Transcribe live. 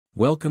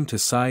Welcome to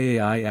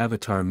Sci-AI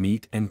Avatar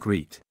Meet and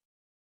Greet.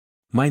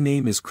 My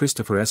name is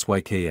Cristopher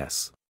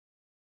Syks.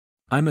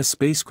 I'm a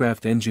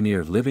spacecraft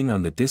engineer living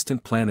on the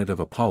distant planet of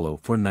Apollo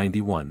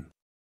 491.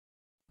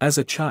 As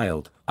a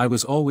child, I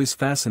was always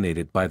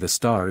fascinated by the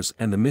stars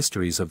and the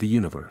mysteries of the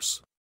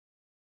universe.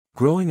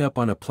 Growing up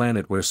on a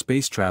planet where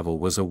space travel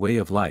was a way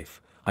of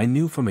life, I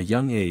knew from a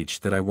young age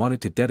that I wanted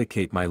to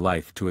dedicate my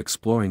life to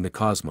exploring the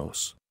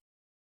cosmos.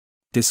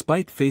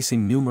 Despite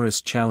facing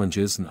numerous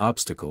challenges and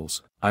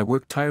obstacles, I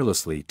worked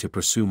tirelessly to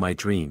pursue my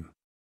dream.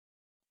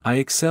 I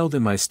excelled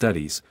in my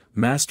studies,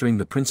 mastering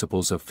the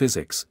principles of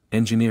physics,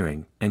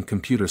 engineering, and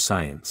computer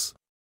science.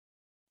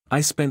 I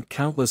spent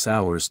countless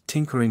hours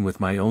tinkering with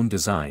my own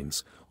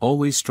designs,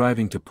 always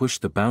striving to push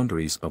the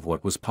boundaries of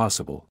what was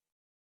possible.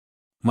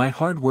 My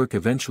hard work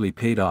eventually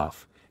paid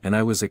off, and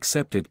I was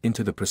accepted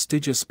into the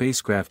prestigious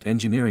Spacecraft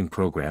Engineering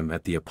program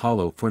at the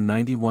Apollo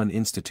 491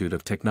 Institute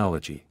of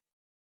Technology.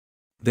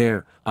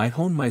 There, I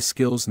honed my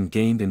skills and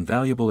gained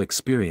invaluable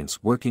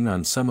experience working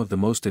on some of the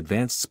most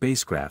advanced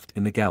spacecraft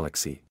in the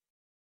galaxy.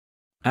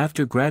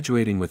 After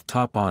graduating with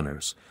top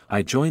honors,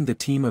 I joined the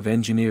team of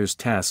engineers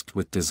tasked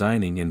with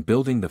designing and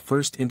building the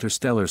first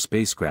interstellar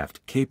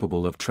spacecraft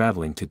capable of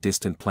traveling to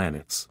distant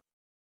planets.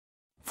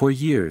 For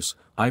years,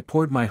 I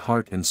poured my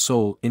heart and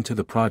soul into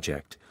the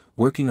project,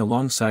 working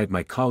alongside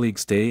my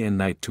colleagues day and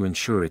night to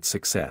ensure its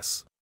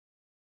success.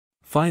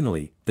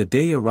 Finally, the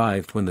day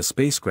arrived when the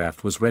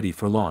spacecraft was ready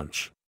for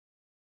launch.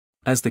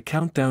 As the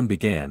countdown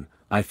began,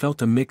 I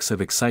felt a mix of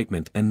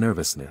excitement and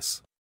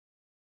nervousness.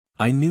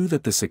 I knew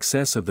that the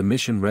success of the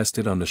mission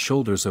rested on the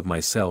shoulders of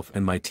myself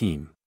and my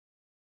team.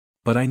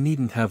 But I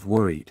needn't have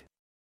worried.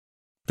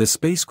 The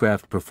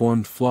spacecraft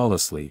performed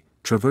flawlessly,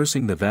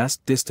 traversing the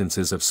vast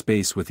distances of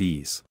space with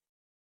ease.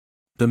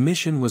 The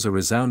mission was a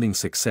resounding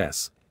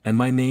success, and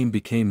my name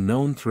became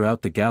known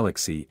throughout the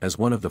galaxy as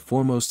one of the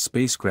foremost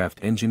spacecraft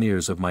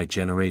engineers of my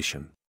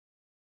generation.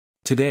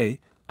 Today,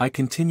 I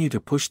continue to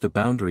push the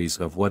boundaries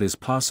of what is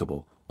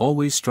possible,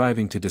 always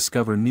striving to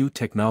discover new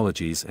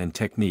technologies and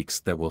techniques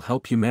that will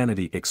help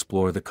humanity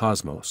explore the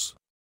cosmos.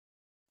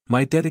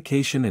 My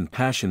dedication and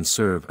passion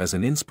serve as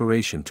an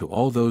inspiration to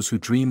all those who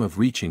dream of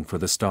reaching for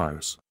the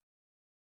stars.